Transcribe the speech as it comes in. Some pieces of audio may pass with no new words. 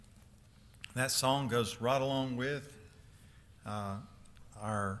That song goes right along with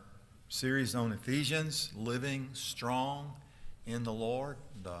our series on Ephesians, living strong in the Lord.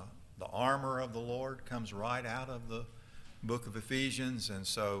 The armor of the Lord comes right out of the book of Ephesians. And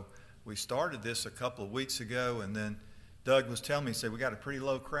so we started this a couple of weeks ago, and then Doug was telling me, he said, we got a pretty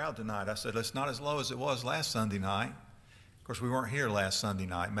low crowd tonight. I said, it's not as low as it was last Sunday night. Of course, we weren't here last Sunday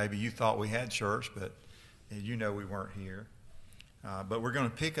night. Maybe you thought we had church, but you know we weren't here. But we're going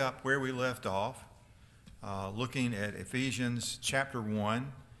to pick up where we left off, looking at Ephesians chapter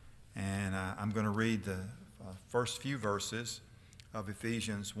 1, and I'm going to read the first few verses of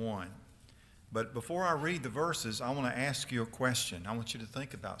Ephesians 1. But before I read the verses, I want to ask you a question. I want you to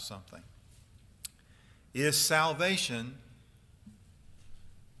think about something. Is salvation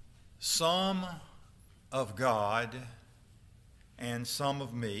some of God and some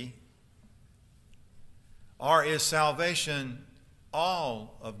of me? Or is salvation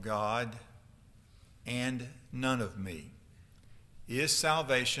all of God and none of me? Is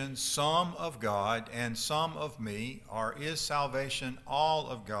salvation some of God and some of me, or is salvation all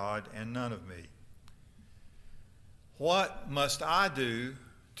of God and none of me? What must I do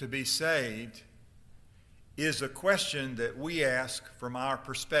to be saved is a question that we ask from our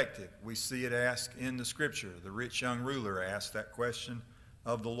perspective. We see it asked in the Scripture. The rich young ruler asked that question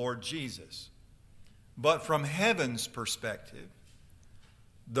of the Lord Jesus. But from heaven's perspective,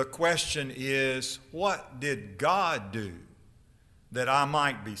 the question is, what did God do that I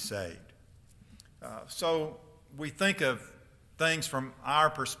might be saved? So we think of things from our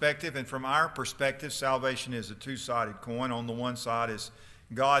perspective, and from our perspective, salvation is a two-sided coin. On the one side is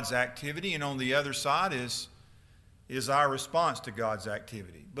God's activity, and on the other side is our response to God's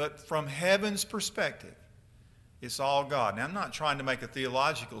activity. But from heaven's perspective, it's all God. Now, I'm not trying to make a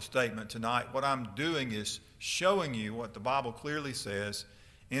theological statement tonight. What I'm doing is showing you what the Bible clearly says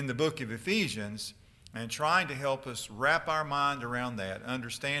in the book of Ephesians, and trying to help us wrap our mind around that,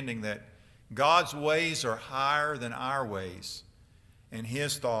 understanding that God's ways are higher than our ways, and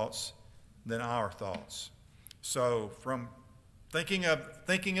His thoughts than our thoughts. So from thinking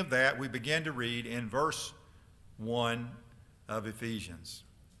of that, we begin to read in verse 1 of Ephesians.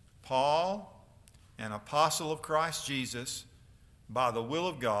 Paul, an apostle of Christ Jesus, by the will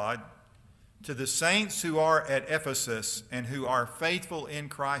of God, to the saints who are at Ephesus and who are faithful in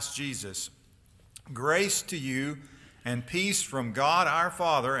Christ Jesus, grace to you and peace from God our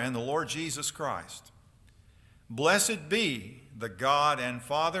Father and the Lord Jesus Christ. Blessed be the God and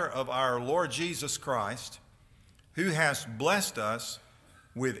Father of our Lord Jesus Christ, who has blessed us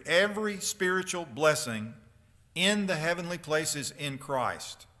with every spiritual blessing in the heavenly places in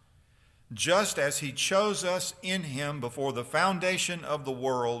Christ, just as He chose us in Him before the foundation of the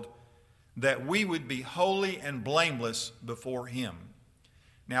world, that we would be holy and blameless before Him.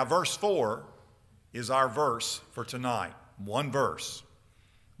 Now, verse 4 is our verse for tonight. One verse.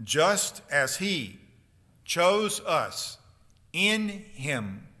 Just as He chose us in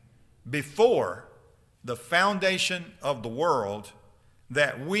Him before the foundation of the world,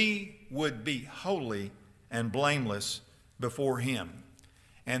 that we would be holy and blameless before Him.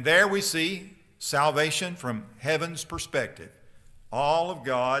 And there we see salvation from heaven's perspective. All of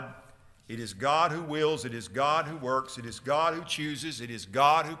God. It is God who wills, it is God who works, it is God who chooses, it is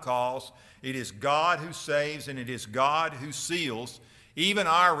God who calls, it is God who saves, and it is God who seals. Even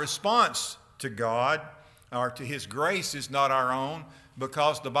our response to God or to His grace is not our own,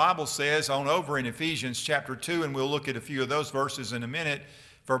 because the Bible says on over in Ephesians chapter 2, and we'll look at a few of those verses in a minute,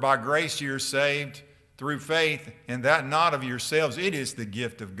 for by grace you are saved through faith, and that not of yourselves, it is the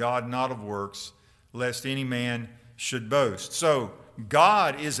gift of God, not of works, lest any man should boast. So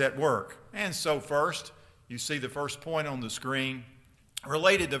God is at work. And so first, you see the first point on the screen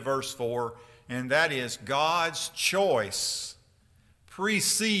related to verse 4, and that is God's choice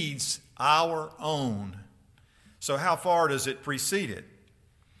precedes our own. So how far does it precede it?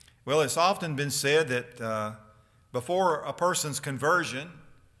 Well, it's often been said that before a person's conversion,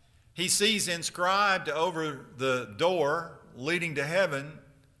 he sees inscribed over the door leading to heaven,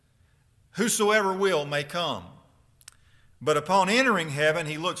 whosoever will may come. But upon entering heaven,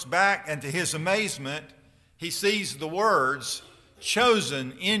 he looks back, and to his amazement, he sees the words,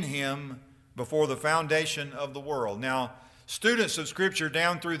 chosen in Him before the foundation of the world. Now, students of Scripture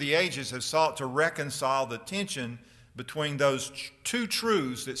down through the ages have sought to reconcile the tension between those two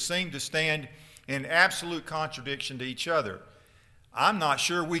truths that seem to stand in absolute contradiction to each other. I'm not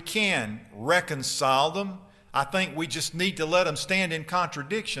sure we can reconcile them. I think we just need to let them stand in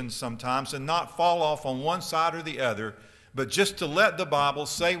contradiction sometimes and not fall off on one side or the other, but just to let the Bible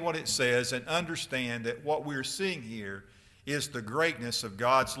say what it says and understand that what we're seeing here is the greatness of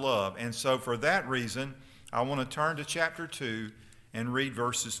God's love. And so for that reason, I want to turn to chapter 2 and read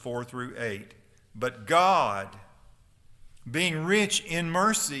verses 4 through 8. But God, being rich in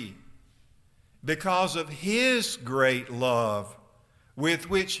mercy, because of his great love with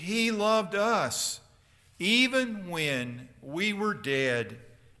which he loved us, even when we were dead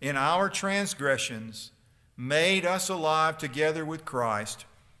in our transgressions, made us alive together with Christ.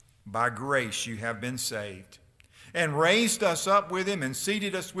 By grace you have been saved, and raised us up with him and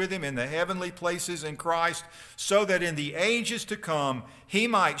seated us with him in the heavenly places in Christ, so that in the ages to come he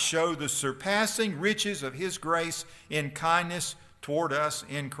might show the surpassing riches of his grace in kindness toward us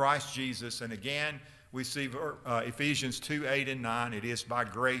in Christ Jesus. And again, we see Ephesians 2, 8 and 9. It is by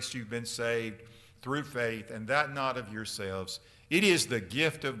grace you've been saved through faith, and that not of yourselves. It is the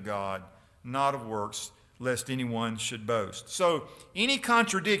gift of God, not of works, lest anyone should boast. So any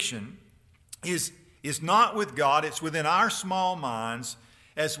contradiction is not with God. It's within our small minds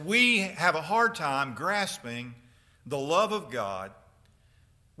as we have a hard time grasping the love of God.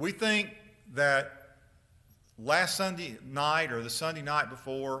 We think that last Sunday night or the Sunday night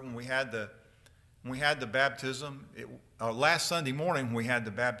before when we had the baptism, last Sunday morning when we had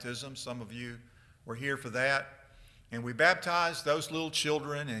the baptism, some of you were here for that, and we baptized those little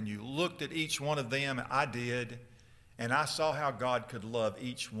children, and you looked at each one of them, and I did, and I saw how God could love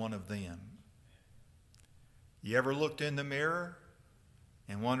each one of them. You ever looked in the mirror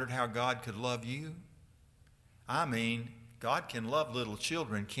and wondered how God could love you? I mean, God can love little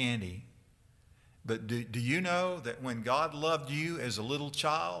children, can't he? But do you know that when God loved you as a little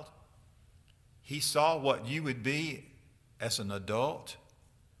child, he saw what you would be as an adult?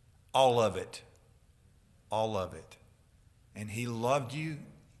 All of it. All of it. And he loved you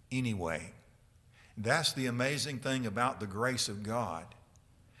anyway. That's the amazing thing about the grace of God.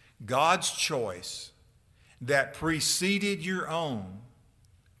 God's choice that preceded your own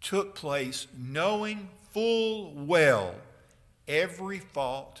took place knowing full well every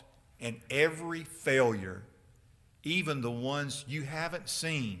fault and every failure, even the ones you haven't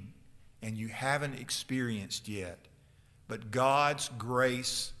seen and you haven't experienced yet. But God's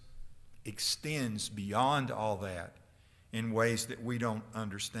grace extends beyond all that in ways that we don't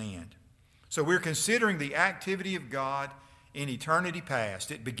understand. So we're considering the activity of God in eternity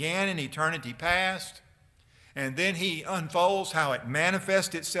past. It began in eternity past, and then he unfolds how it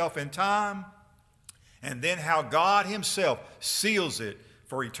manifests itself in time, and then how God himself seals it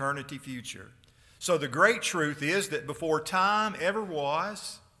for eternity future. So the great truth is that before time ever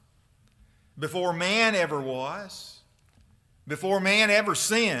was, before man ever was, before man ever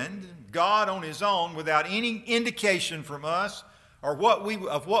sinned, God on his own, without any indication from us or what we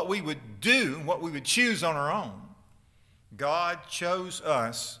would do, what we would choose on our own, God chose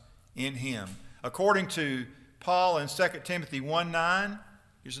us in him. According to Paul in 2 Timothy 1:9,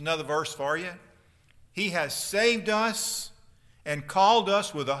 here's another verse for you. He has saved us and called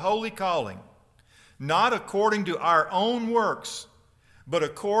us with a holy calling, not according to our own works, but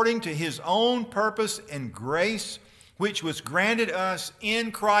according to his own purpose and grace, which was granted us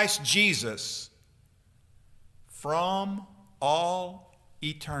in Christ Jesus from all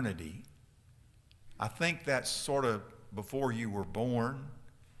eternity. I think that's sort of before you were born.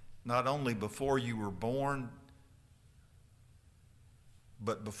 Not only before you were born,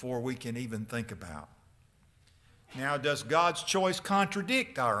 but before we can even think about. Now, does God's choice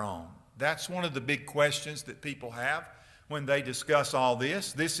contradict our own? That's one of the big questions that people have when they discuss all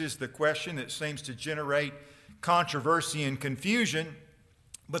this. This is the question that seems to generate controversy and confusion,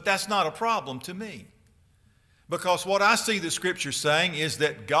 but that's not a problem to me. Because what I see the Scripture saying is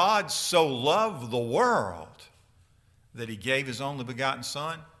that God so loved the world that he gave his only begotten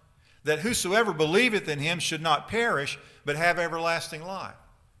Son, that whosoever believeth in him should not perish, but have everlasting life.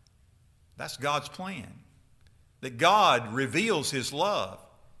 That's God's plan. That God reveals his love,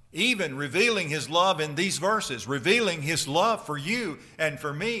 even revealing his love in these verses, revealing his love for you and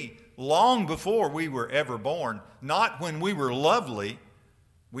for me long before we were ever born. Not when we were lovely.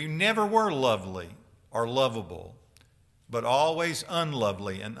 We never were lovely or lovable, but always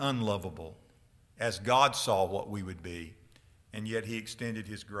unlovely and unlovable, as God saw what we would be, and yet he extended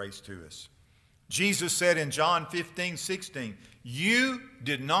his grace to us. Jesus said in John 15:16, "You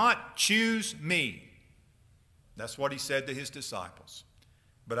did not choose me." That's what he said to his disciples.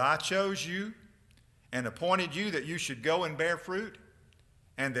 "But I chose you and appointed you that you should go and bear fruit,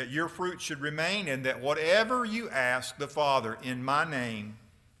 and that your fruit should remain, and that whatever you ask the Father in my name,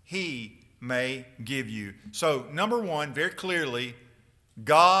 he may give you." So, number one, very clearly,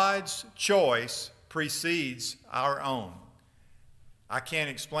 God's choice precedes our own. I can't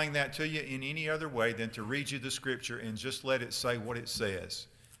explain that to you in any other way than to read you the Scripture and just let it say what it says,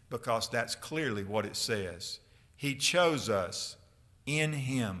 because that's clearly what it says. He chose us in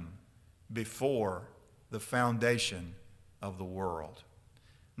Him before the foundation of the world.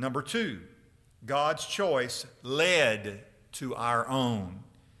 Number two, God's choice led to our own.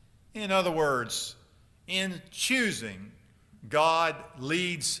 In other words, in choosing, God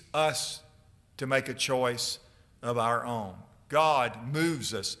leads us to make a choice of our own. God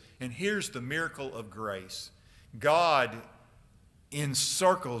moves us. And here's the miracle of grace. God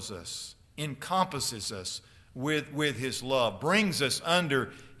encircles us, encompasses us with His love, brings us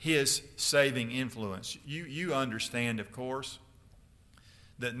under His saving influence. You understand, of course,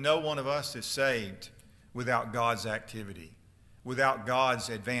 that no one of us is saved without God's activity, without God's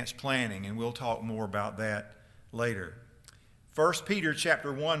advanced planning, and we'll talk more about that later. 1 Peter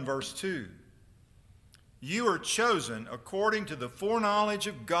chapter 1, verse 2. You are chosen according to the foreknowledge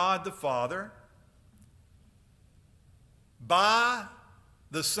of God the Father by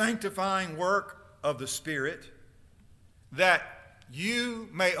the sanctifying work of the Spirit, that you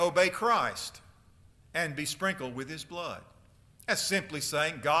may obey Christ and be sprinkled with His blood. That's simply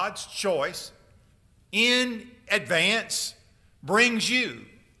saying God's choice in advance brings you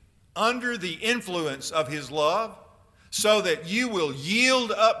under the influence of His love so that you will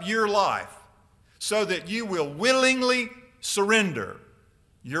yield up your life, so that you will willingly surrender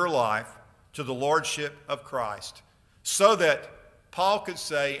your life to the lordship of Christ, so that Paul could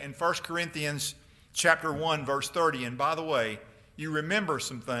say in 1 Corinthians chapter 1, verse 30, and by the way, you remember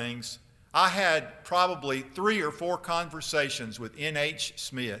some things. I had probably 3 or 4 conversations with N.H.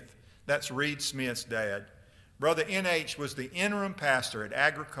 Smith. That's Reed Smith's dad. Brother N.H. was the interim pastor at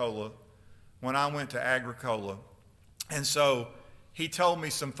Agricola when I went to Agricola. And so he told me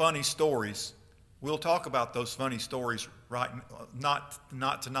some funny stories. We'll talk about those funny stories not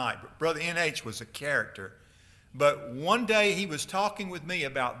tonight. But Brother N.H. was a character. But one day he was talking with me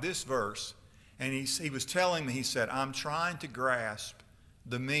about this verse, and he was telling me, he said, I'm trying to grasp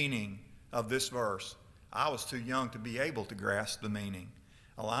the meaning of this verse. I was too young to be able to grasp the meaning.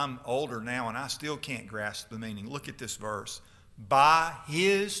 Well, I'm older now, and I still can't grasp the meaning. Look at this verse. By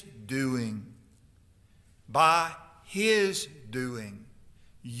His doing,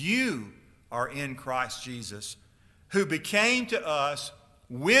 you are in Christ Jesus, who became to us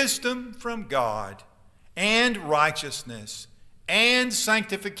wisdom from God and righteousness and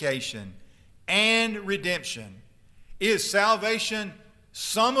sanctification and redemption. Is salvation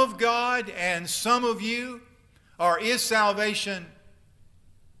some of God and some of you? Or is salvation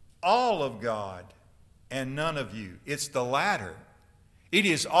all of God and none of you? It's the latter. It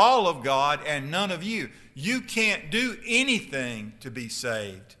is all of God and none of you. You can't do anything to be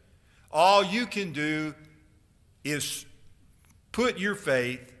saved. All you can do is put your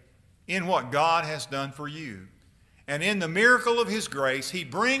faith in what God has done for you. And in the miracle of His grace, He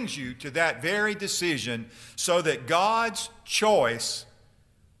brings you to that very decision so that God's choice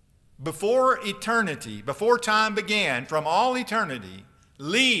before eternity, before time began, from all eternity,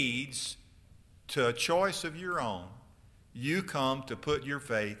 leads to a choice of your own. You come to put your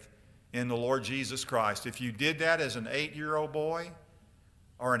faith in the Lord Jesus Christ. If you did that as an 8-year-old boy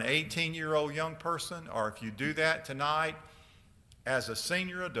or an 18-year-old young person, or if you do that tonight as a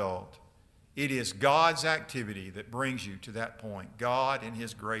senior adult, it is God's activity that brings you to that point. God in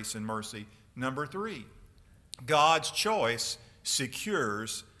His grace and mercy. Number 3, God's choice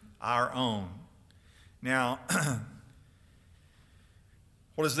secures our own. Now,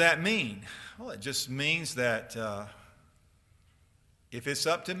 what does that mean? Well, it just means that if it's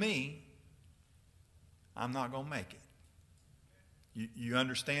up to me, I'm not going to make it. You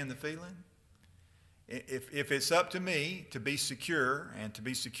understand the feeling? If it's up to me to be secure and to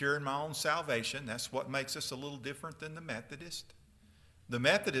be secure in my own salvation, that's what makes us a little different than the Methodist. The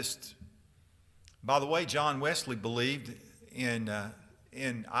Methodist, by the way, John Wesley believed in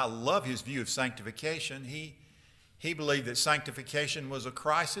I love his view of sanctification. He believed that sanctification was a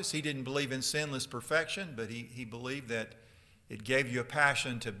crisis. He didn't believe in sinless perfection, but he believed that it gave you a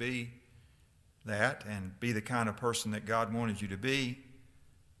passion to be that and be the kind of person that God wanted you to be.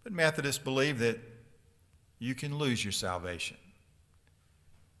 But Methodists believe that you can lose your salvation.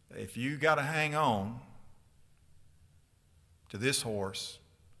 If you got to hang on to this horse,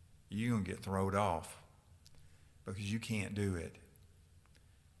 you're going to get thrown off because you can't do it.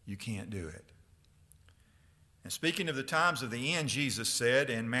 You can't do it. And speaking of the times of the end, Jesus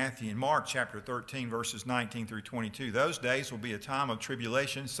said in Matthew and Mark chapter 13, verses 19 through 22, those days will be a time of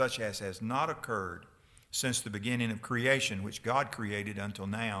tribulation such as has not occurred since the beginning of creation, which God created until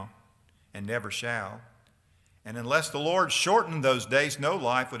now and never shall. And unless the Lord shortened those days, no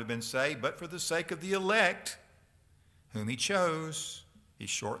life would have been saved. But for the sake of the elect, whom he chose, he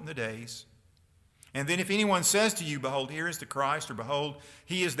shortened the days. And then if anyone says to you, behold, here is the Christ, or behold,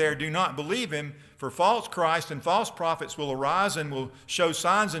 he is there, do not believe him. For false Christ and false prophets will arise and will show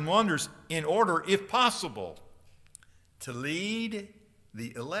signs and wonders in order, if possible, to lead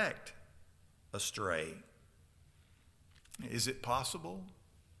the elect astray. Is it possible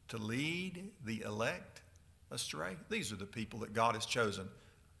to lead the elect astray? These are the people that God has chosen.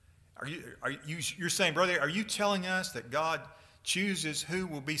 You're saying, brother, are you telling us that God chooses who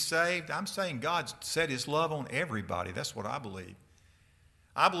will be saved? I'm saying God set his love on everybody. That's what I believe.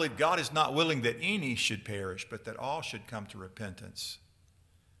 I believe God is not willing that any should perish, but that all should come to repentance.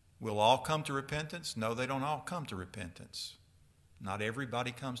 Will all come to repentance? No, they don't all come to repentance. Not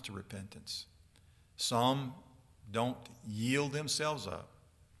everybody comes to repentance. Some don't yield themselves up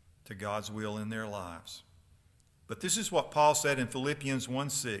to God's will in their lives. But this is what Paul said in Philippians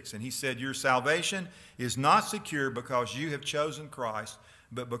 1:6. And he said, your salvation is not secure because you have chosen Christ,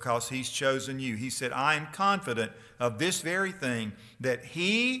 but because he's chosen you. He said, I am confident of this very thing, that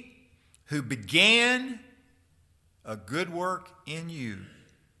he who began a good work in you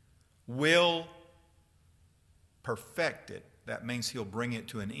will perfect it. That means he'll bring it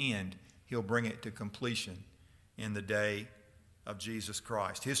to an end. He'll bring it to completion in the day of Jesus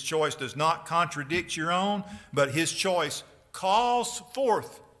Christ. His choice does not contradict your own, but his choice calls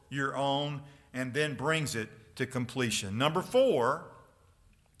forth your own and then brings it to completion. Number 4,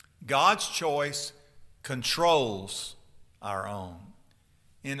 God's choice controls our own.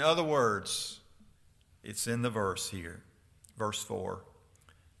 In other words, it's in the verse here, verse 4.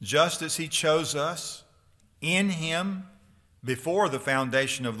 Just as he chose us in him before the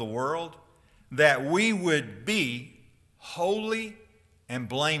foundation of the world, that we would be holy and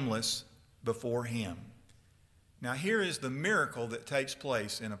blameless before him. Now here is the miracle that takes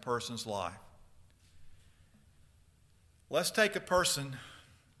place in a person's life. Let's take a person.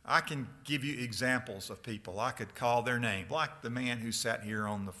 I can give you examples of people. I could call their name, like the man who sat here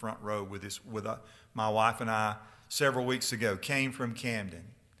on the front row with my wife and I several weeks ago, came from Camden,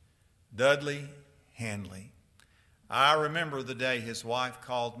 Dudley Handley. I remember the day his wife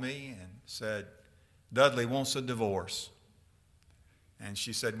called me and said, Dudley wants a divorce. And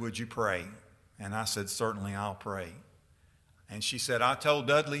she said, would you pray? And I said, certainly, I'll pray. And she said, I told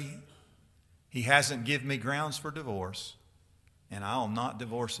Dudley he hasn't given me grounds for divorce, and I'll not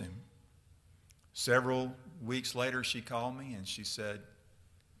divorce him. Several weeks later, she called me and she said,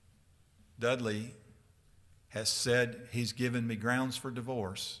 Dudley has said he's given me grounds for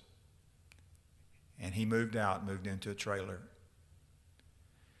divorce. And he moved into a trailer.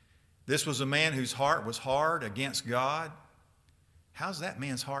 This was a man whose heart was hard against God. How's that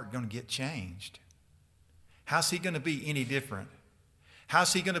man's heart going to get changed? How's he going to be any different?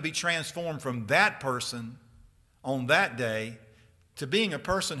 How's he going to be transformed from that person on that day to being a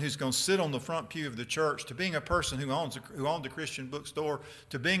person who's going to sit on the front pew of the church, to being a person who owned a Christian bookstore,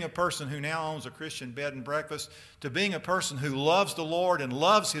 to being a person who now owns a Christian bed and breakfast, to being a person who loves the Lord and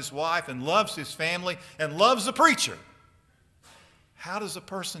loves his wife and loves his family and loves the preacher? How does a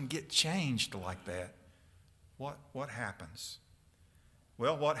person get changed like that? What happens?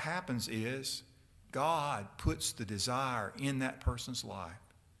 Well, what happens is God puts the desire in that person's life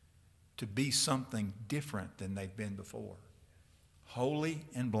to be something different than they've been before. Holy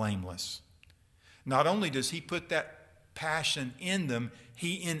and blameless. Not only does he put that passion in them,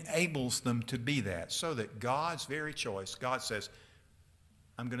 he enables them to be that, so that God's very choice, God says,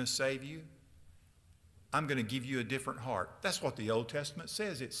 I'm going to save you. I'm going to give you a different heart. That's what the Old Testament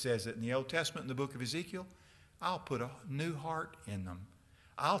says. It says it in the Old Testament in the book of Ezekiel. I'll put a new heart in them.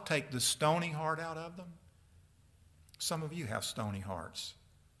 I'll take the stony heart out of them. Some of you have stony hearts.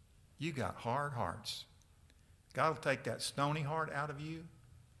 You got hard hearts. God will take that stony heart out of you,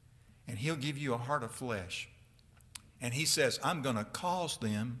 and he'll give you a heart of flesh. And he says, I'm going to cause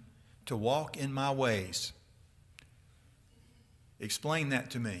them to walk in my ways. Explain that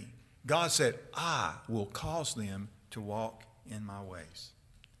to me. God said, I will cause them to walk in my ways.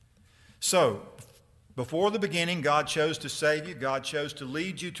 So, before the beginning, God chose to save you. God chose to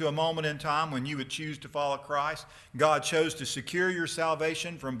lead you to a moment in time when you would choose to follow Christ. God chose to secure your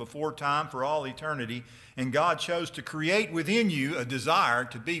salvation from before time for all eternity. And God chose to create within you a desire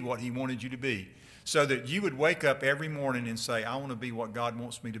to be what he wanted you to be, so that you would wake up every morning and say, I want to be what God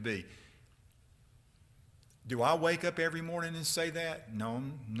wants me to be. Do I wake up every morning and say that?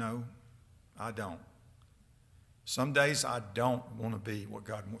 No, I don't. Some days I don't want to be what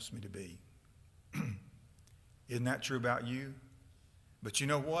God wants me to be. Isn't that true about you? But you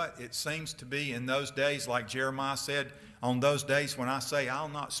know what? It seems to be in those days, like Jeremiah said, on those days when I say I'll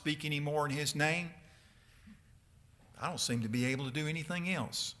not speak anymore in his name, I don't seem to be able to do anything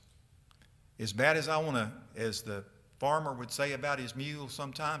else. As bad as I want to, as the farmer would say about his mule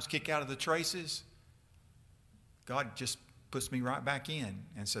sometimes, kick out of the traces, God just puts me right back in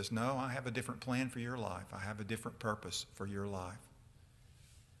and says, no, I have a different plan for your life. I have a different purpose for your life.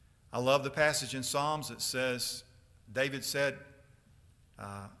 I love the passage in Psalms that says, David said,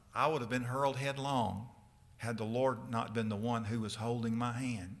 I would have been hurled headlong had the Lord not been the one who was holding my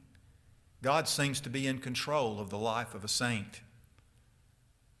hand. God seems to be in control of the life of a saint,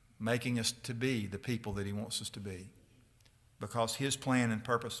 making us to be the people that he wants us to be, because his plan and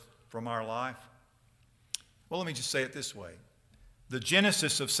purpose from our life. Well, let me just say it this way. The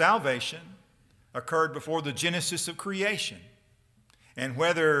genesis of salvation occurred before the genesis of creation. And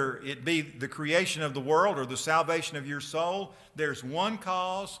whether it be the creation of the world or the salvation of your soul, there's one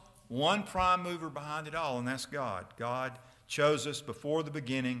cause, one prime mover behind it all, and that's God. God chose us before the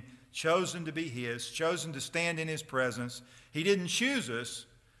beginning, chosen to be his, chosen to stand in his presence. He didn't choose us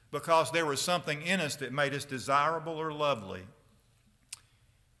because there was something in us that made us desirable or lovely.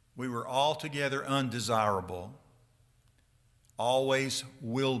 We were altogether undesirable, always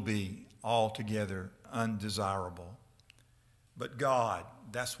will be altogether undesirable. But God,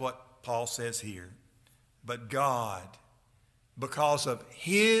 that's what Paul says here. But God, because of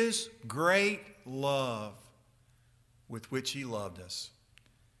his great love with which he loved us,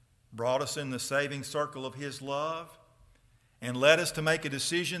 brought us in the saving circle of his love and led us to make a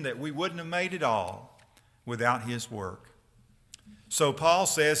decision that we wouldn't have made at all without his work. So Paul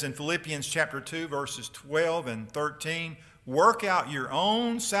says in Philippians chapter 2, verses 12 and 13, work out your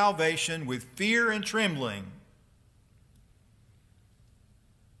own salvation with fear and trembling,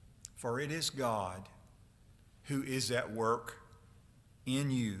 for it is God who is at work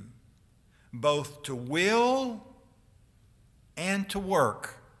in you, both to will and to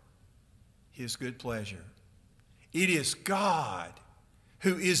work his good pleasure. It is God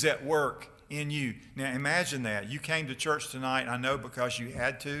who is at work in you. Now imagine that. You came to church tonight, I know, because you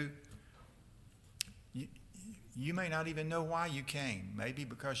had to. You may not even know why you came. Maybe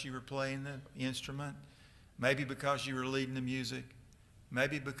because you were playing the instrument. Maybe because you were leading the music.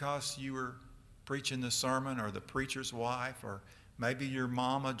 Maybe because you were preaching the sermon or the preacher's wife, or maybe your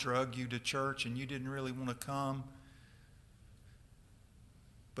mama drug you to church and you didn't really want to come.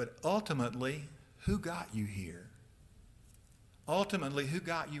 But ultimately, who got you here? Ultimately, who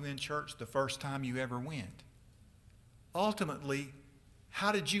got you in church the first time you ever went? Ultimately,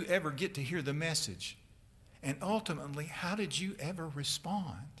 how did you ever get to hear the message? And ultimately, how did you ever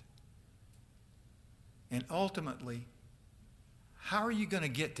respond? And ultimately, how are you going to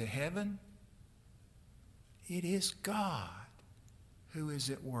get to heaven? It is God who is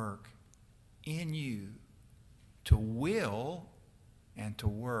at work in you to will and to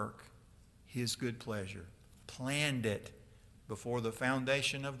work his good pleasure. Planned it before the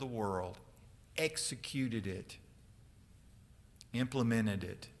foundation of the world, executed it, implemented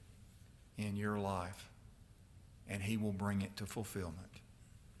it in your life, and he will bring it to fulfillment.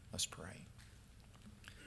 Let's pray.